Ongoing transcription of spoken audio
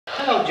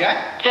Hello,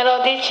 Jack.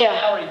 Hello, teacher.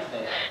 How are you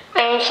today?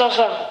 I'm so.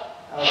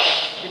 Okay.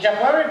 Good job,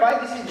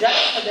 everybody. This is Jack.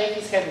 Today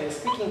he's having a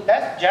speaking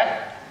test.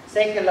 Jack,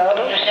 say hello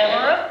to the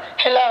camera.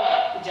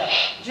 Hello. Good job.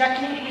 Jack,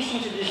 can you please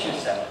introduce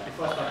yourself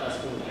before I start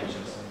asking the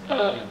questions?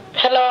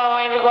 Hello,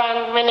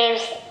 everyone. My name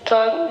is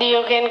Tuấn.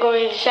 You can go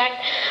with Jack.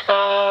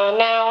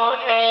 Now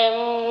I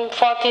am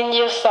 14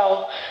 years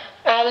old.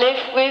 I live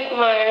with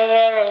my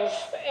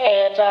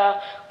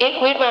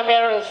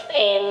parents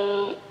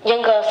and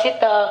younger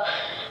sister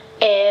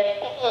at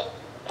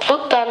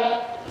Fulton.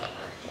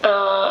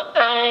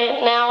 I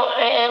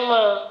am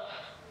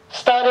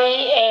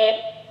study at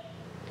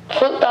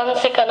Fulton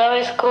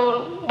Secondary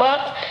School,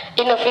 but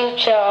in the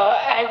future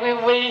I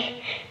will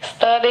be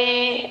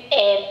study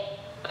at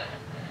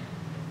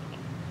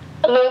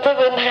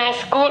Lương High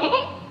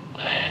School.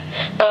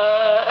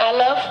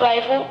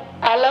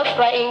 I love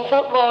playing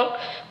football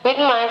with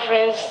my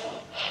friends.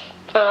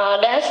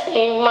 That's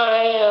in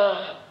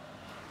my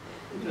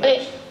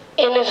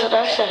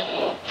introduction.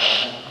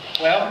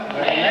 Well,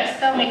 very nice.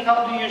 Tell me,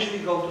 how do you usually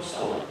go to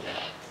school?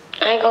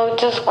 I go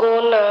to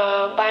school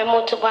by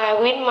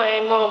motorbike with my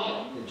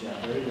mom. Good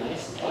job, very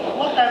nice.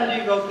 What time do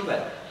you go to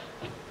bed?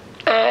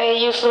 I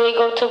usually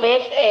go to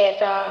bed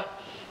at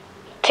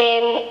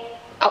 10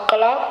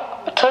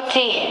 o'clock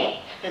 30.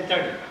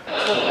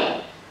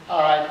 10:30.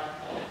 Alright.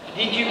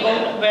 Did you go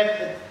to bed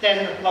at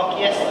 10 o'clock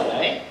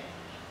yesterday?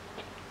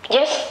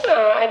 Yes,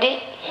 I did.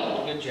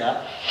 Good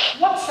job.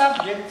 What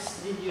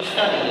subjects did you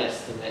study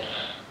yesterday?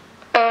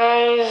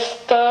 I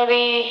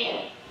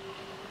study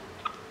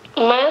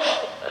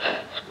math,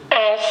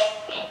 as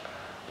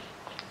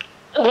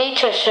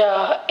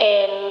literature,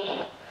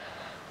 and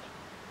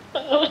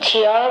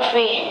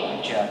geography.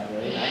 Good job,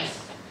 very nice.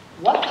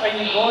 What are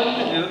you going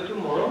to do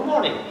tomorrow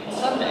morning? It's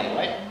Sunday,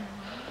 right?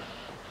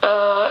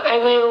 I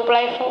will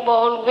play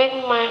football with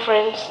my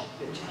friends.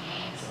 Good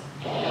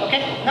job.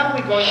 Okay, now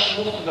we're going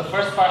to move to the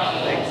first part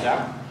of the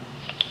exam,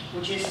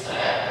 which is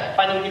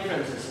finding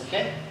differences,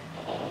 okay?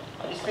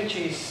 This picture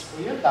is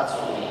for you, that's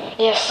for me.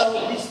 Yes. So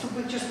these two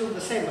pictures look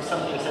the same, but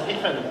something is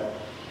different though.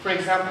 For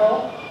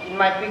example, in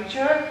my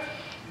picture,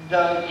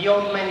 the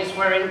old man is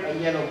wearing a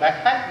yellow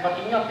backpack, but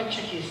in your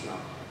picture he's not,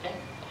 okay?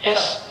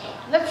 Yes. So,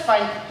 let's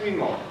find three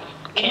more.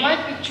 Okay. In my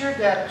picture,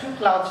 there are two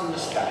clouds in the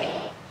sky.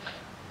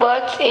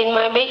 But in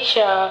my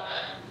picture,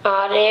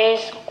 there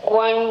is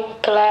one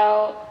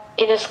cloud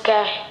in the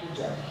sky. Good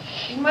job.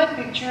 In my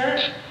picture,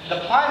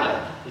 the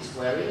pilot is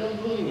wearing a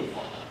blue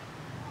uniform.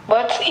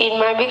 But in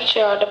my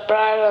picture, the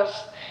pilot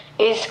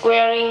is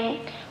wearing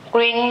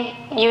green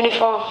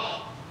uniform.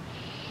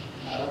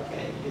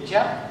 Okay, good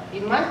job.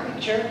 In my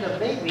picture, the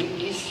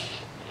baby is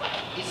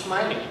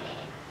smiling.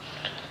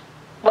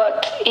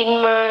 But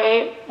in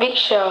my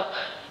picture,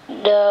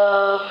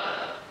 the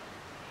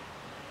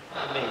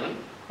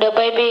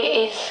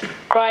baby is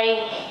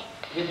crying.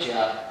 Good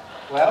job.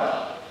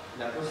 Well,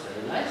 that was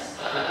very nice.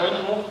 We're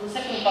going to move to the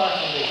second part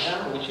of the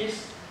exam, which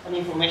is an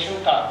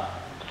information card.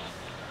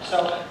 So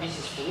this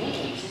is for me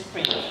and this is for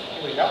you.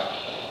 Here we go.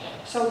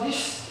 So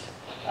this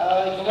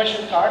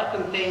information card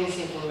contains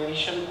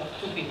information of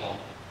two people,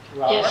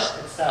 Robert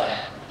and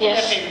Sarah,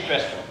 Yes. their favorite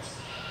restaurants.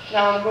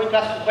 Now I'm going to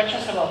ask you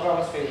questions about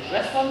Robert's favorite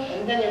restaurant,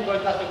 and then you're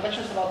going to ask me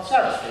questions about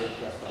Sarah's favorite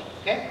restaurant,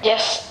 okay?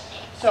 Yes.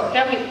 So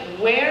tell me,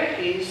 where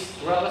is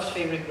Robert's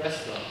favorite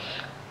restaurant?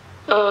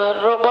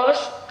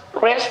 Robert's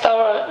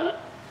restaurant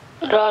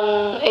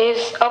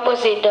is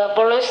opposite the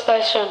police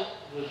station.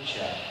 Good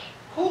job.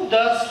 Who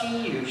does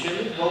he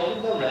usually go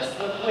to the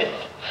restaurant with?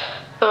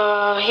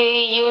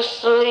 He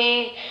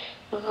usually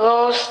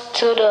goes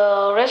to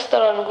the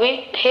restaurant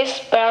with his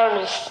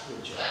parents.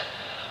 Good job.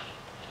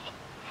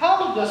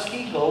 How does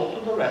he go to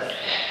the restaurant?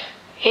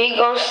 He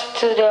goes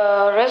to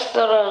the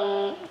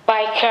restaurant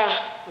by car.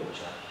 Good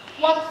job.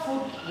 What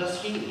food does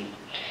he eat?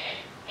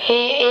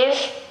 He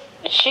eats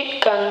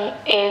chicken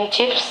and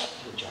chips.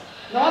 Good job.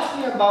 Now ask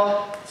me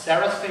about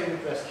Sarah's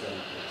favorite restaurant,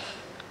 please.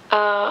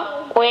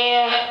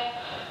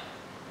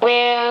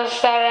 Where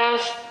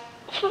Sarah's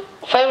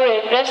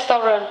favorite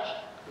restaurant?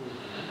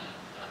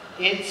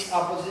 It's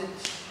opposite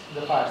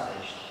the fire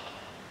station.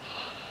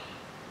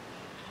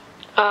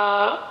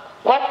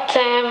 What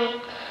time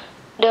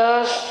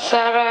does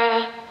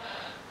Sarah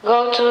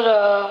go to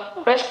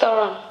the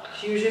restaurant?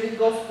 She usually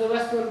goes to the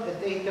restaurant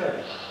at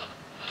 8:30.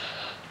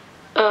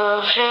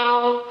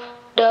 How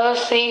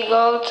does she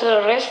go to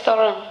the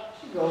restaurant?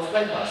 She goes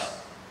by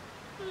bus.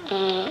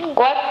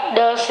 What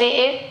does she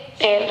eat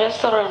at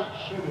restaurant?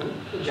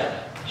 Good job.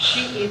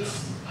 She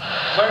eats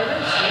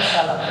burgers and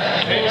salad.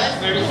 Very nice,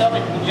 very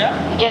solid. Good job.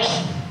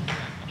 Yes.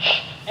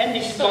 And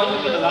this is going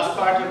to be the last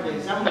part of the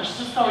exam, which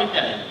is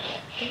storytelling.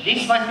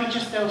 These 5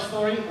 pictures tell a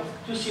story of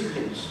two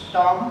siblings,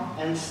 Tom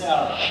and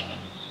Sarah.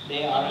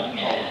 They are at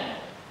home.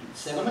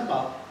 It's 7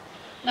 o'clock.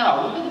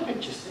 Now look at the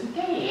pictures and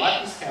tell me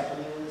what is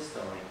happening in the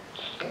story.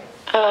 Okay?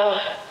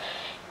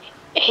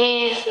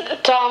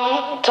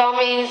 Tom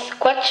is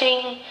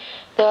watching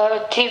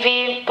the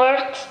TV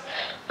birds.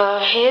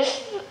 His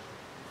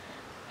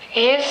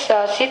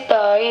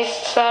sister is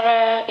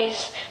Sarah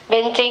is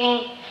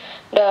painting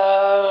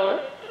the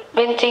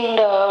painting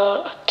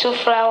the two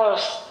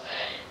flowers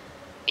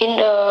in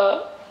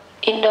the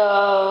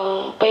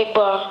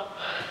paper.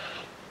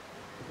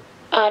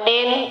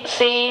 Then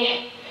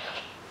she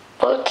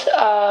put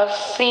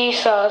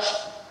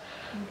scissors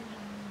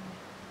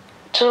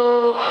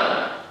to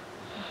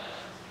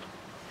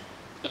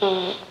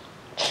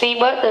she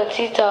put the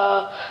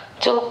scissors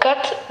to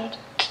cut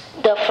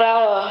the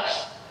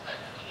flowers,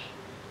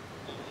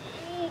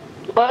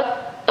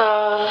 but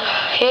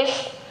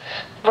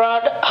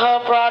her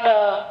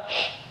brother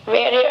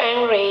very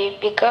angry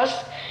because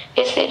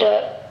it is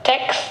the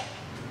text.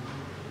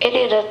 It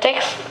is the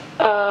text.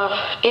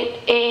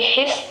 It is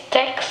his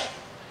text.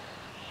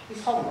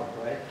 His homework,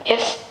 right?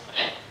 Yes.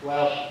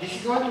 Well, this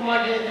is going to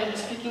Margaret and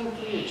speaking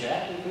to you,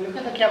 Jack. You can look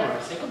at the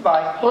camera. Say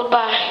goodbye.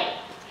 Goodbye.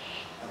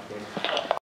 Okay.